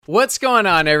What's going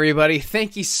on, everybody?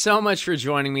 Thank you so much for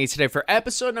joining me today for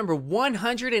episode number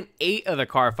 108 of the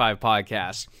Car 5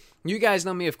 podcast. You guys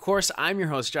know me, of course. I'm your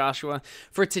host, Joshua.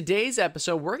 For today's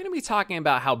episode, we're going to be talking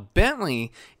about how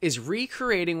Bentley is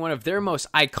recreating one of their most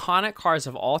iconic cars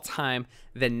of all time,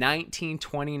 the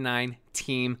 1929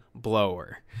 Team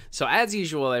Blower. So as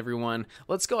usual, everyone,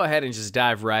 let's go ahead and just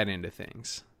dive right into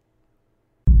things.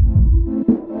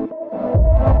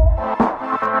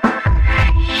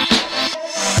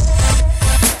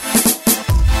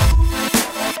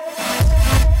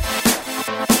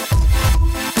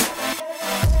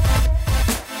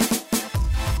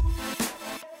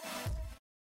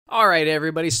 All right,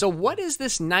 everybody. So what is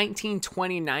this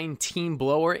 1929 Team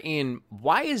Blower and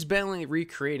why is Bentley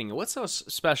recreating it? What's so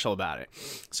special about it?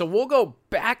 So we'll go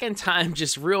back in time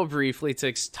just real briefly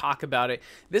to talk about it.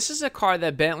 This is a car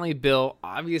that Bentley built,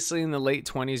 obviously in the late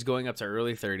 20s going up to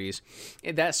early 30s.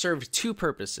 That served two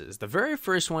purposes. The very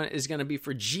first one is going to be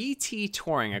for GT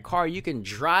touring, a car you can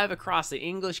drive across the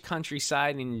English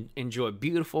countryside and enjoy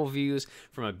beautiful views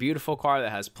from a beautiful car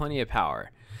that has plenty of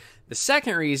power. The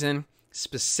second reason,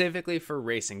 specifically for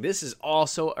racing. This is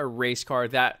also a race car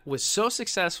that was so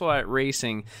successful at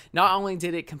racing. Not only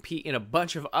did it compete in a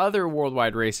bunch of other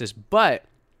worldwide races, but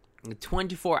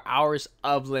 24 hours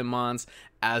of Le Mans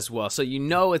as well. So you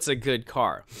know it's a good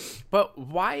car. But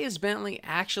why is Bentley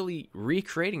actually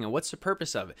recreating it? What's the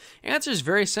purpose of it? The answer is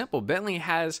very simple. Bentley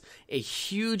has a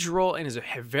huge role and is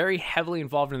very heavily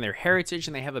involved in their heritage,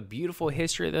 and they have a beautiful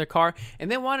history of their car, and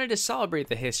they wanted to celebrate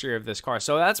the history of this car.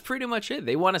 So that's pretty much it.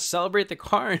 They want to celebrate the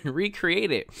car and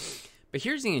recreate it. But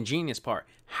here's the ingenious part.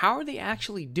 How are they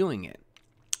actually doing it?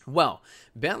 Well,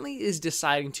 Bentley is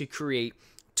deciding to create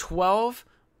 12,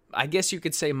 I guess you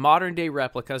could say, modern day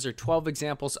replicas or 12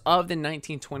 examples of the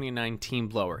 1929 Team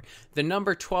Blower. The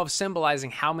number 12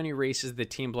 symbolizing how many races the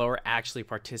Team Blower actually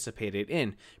participated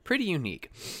in. Pretty unique.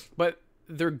 But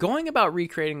they're going about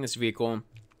recreating this vehicle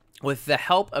with the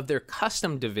help of their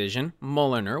custom division,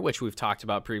 Mulliner, which we've talked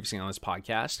about previously on this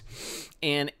podcast.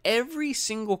 And every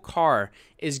single car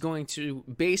is going to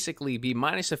basically be,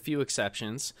 minus a few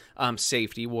exceptions,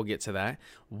 safety, we'll get to that,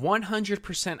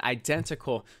 100%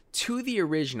 identical to the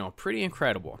original. Pretty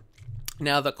incredible.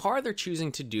 Now, the car they're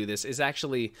choosing to do this is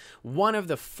actually one of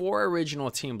the 4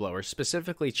 original Team Blowers,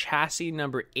 specifically chassis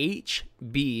number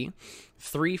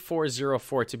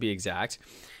HB3404 to be exact.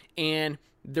 And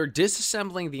they're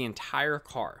disassembling the entire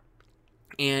car,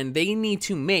 and they need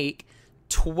to make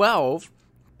 12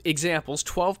 examples,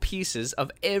 12 pieces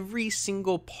of every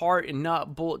single part and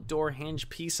nut, bolt, door, hinge,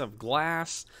 piece of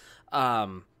glass,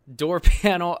 door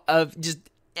panel, of just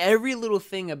every little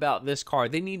thing about this car.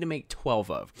 They need to make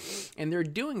 12 of, and they're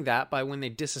doing that by, when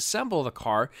they disassemble the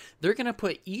car, they're going to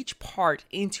put each part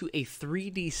into a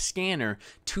 3D scanner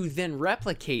to then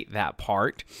replicate that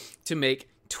part to make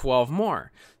 12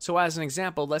 more. So as an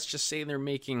example, let's just say they're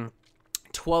making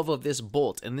 12 of this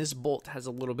bolt, and this bolt has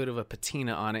a little bit of a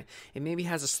patina on it. It maybe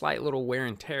has a slight little wear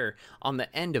and tear on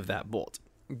the end of that bolt.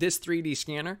 This 3D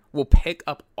scanner will pick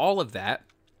up all of that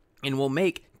and will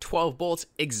make 12 bolts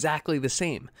exactly the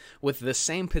same, with the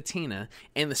same patina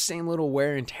and the same little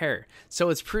wear and tear. So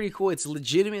it's pretty cool. It's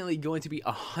legitimately going to be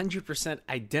 100%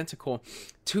 identical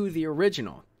to the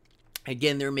original.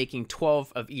 Again, they're making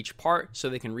 12 of each part so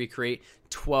they can recreate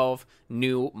 12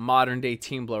 new modern-day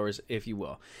Team Blowers, if you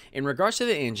will. In regards to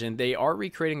the engine, they are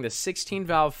recreating the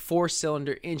 16-valve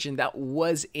 4-cylinder engine that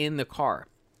was in the car.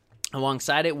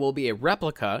 Alongside it will be a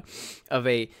replica of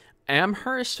a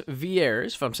Amherst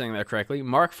Viers, if I'm saying that correctly,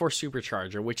 Mark IV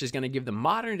supercharger, which is going to give the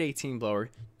modern-day Team Blower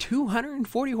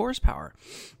 240 horsepower.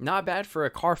 Not bad for a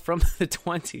car from the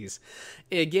 20s.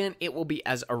 Again, it will be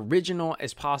as original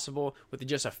as possible with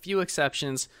just a few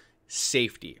exceptions.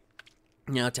 Safety.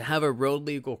 Now, to have a road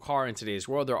legal car in today's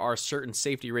world, there are certain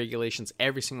safety regulations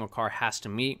every single car has to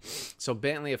meet. So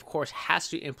Bentley, of course, has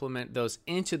to implement those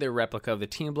into their replica of the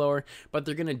Team Blower, but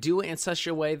they're going to do it in such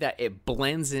a way that it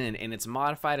blends in, and it's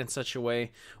modified in such a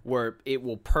way where it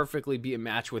will perfectly be a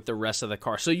match with the rest of the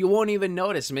car. So you won't even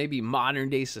notice maybe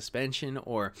modern day suspension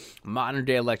or modern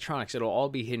day electronics. It'll all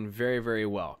be hidden very, very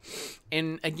well.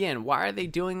 And again, why are they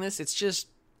doing this? It's just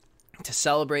to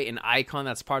celebrate an icon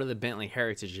that's part of the Bentley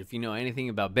heritage. If you know anything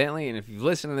about Bentley, and if you've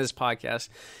listened to this podcast,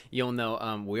 you'll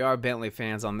know we are Bentley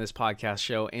fans on this podcast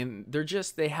show, and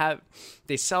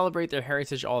they celebrate their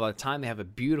heritage all the time. They have a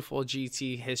beautiful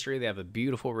GT history. They have a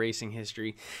beautiful racing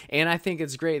history, and I think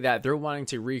it's great that they're wanting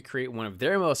to recreate one of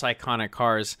their most iconic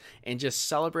cars and just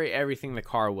celebrate everything the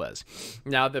car was.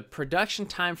 Now, the production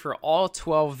time for all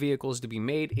 12 vehicles to be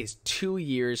made is 2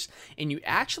 years, and you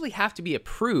actually have to be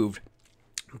approved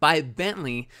by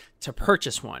Bentley to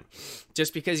purchase one.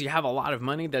 Just because you have a lot of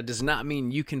money, that does not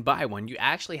mean you can buy one. You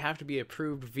actually have to be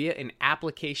approved via an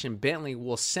application Bentley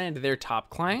will send their top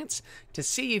clients to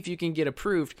see if you can get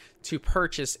approved to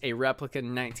purchase a replica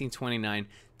 1929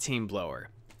 Team Blower.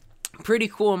 Pretty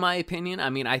cool in my opinion. I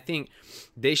mean, I think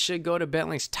they should go to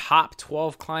Bentley's top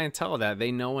 12 clientele that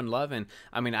they know and love. And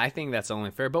I mean, I think that's only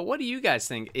fair. But what do you guys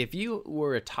think? If you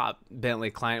were a top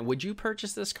Bentley client, would you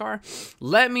purchase this car?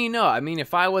 Let me know. I mean,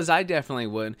 if I was, I definitely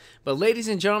would. But ladies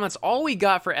and gentlemen, that's all we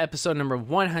got for episode number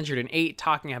 108,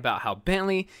 talking about how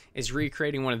Bentley is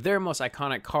recreating one of their most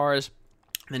iconic cars,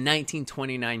 the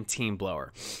 1929 Team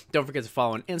Blower. Don't forget to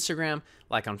follow on Instagram,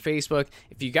 like on Facebook.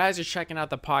 If you guys are checking out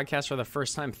the podcast for the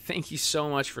first time, thank you so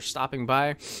much for stopping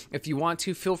by. If you want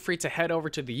to, feel free to head over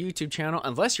to the YouTube channel,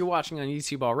 unless you're watching on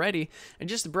YouTube already, and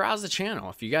just browse the channel.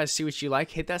 If you guys see what you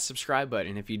like, hit that subscribe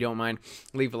button. If you don't mind,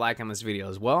 leave a like on this video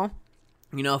as well.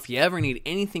 You know, if you ever need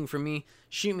anything from me,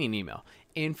 shoot me an email,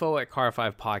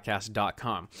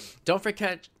 info@car5podcast.com. Don't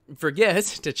forget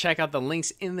to check out the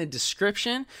links in the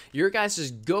description. Your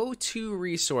guys' go-to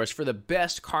resource for the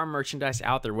best car merchandise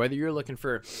out there. Whether you're looking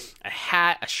for a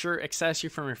hat, a shirt, accessory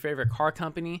from your favorite car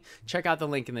company, check out the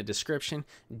link in the description,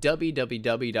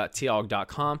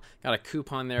 www.talk.com. Got a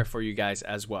coupon there for you guys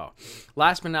as well.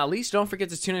 Last but not least, don't forget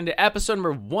to tune into episode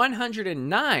number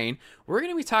 109. We're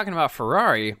going to be talking about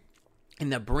Ferrari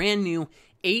and the brand new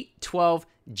 812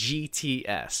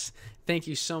 GTS. Thank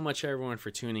you so much, everyone,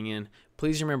 for tuning in.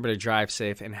 Please remember to drive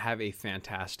safe and have a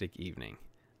fantastic evening.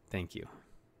 Thank you.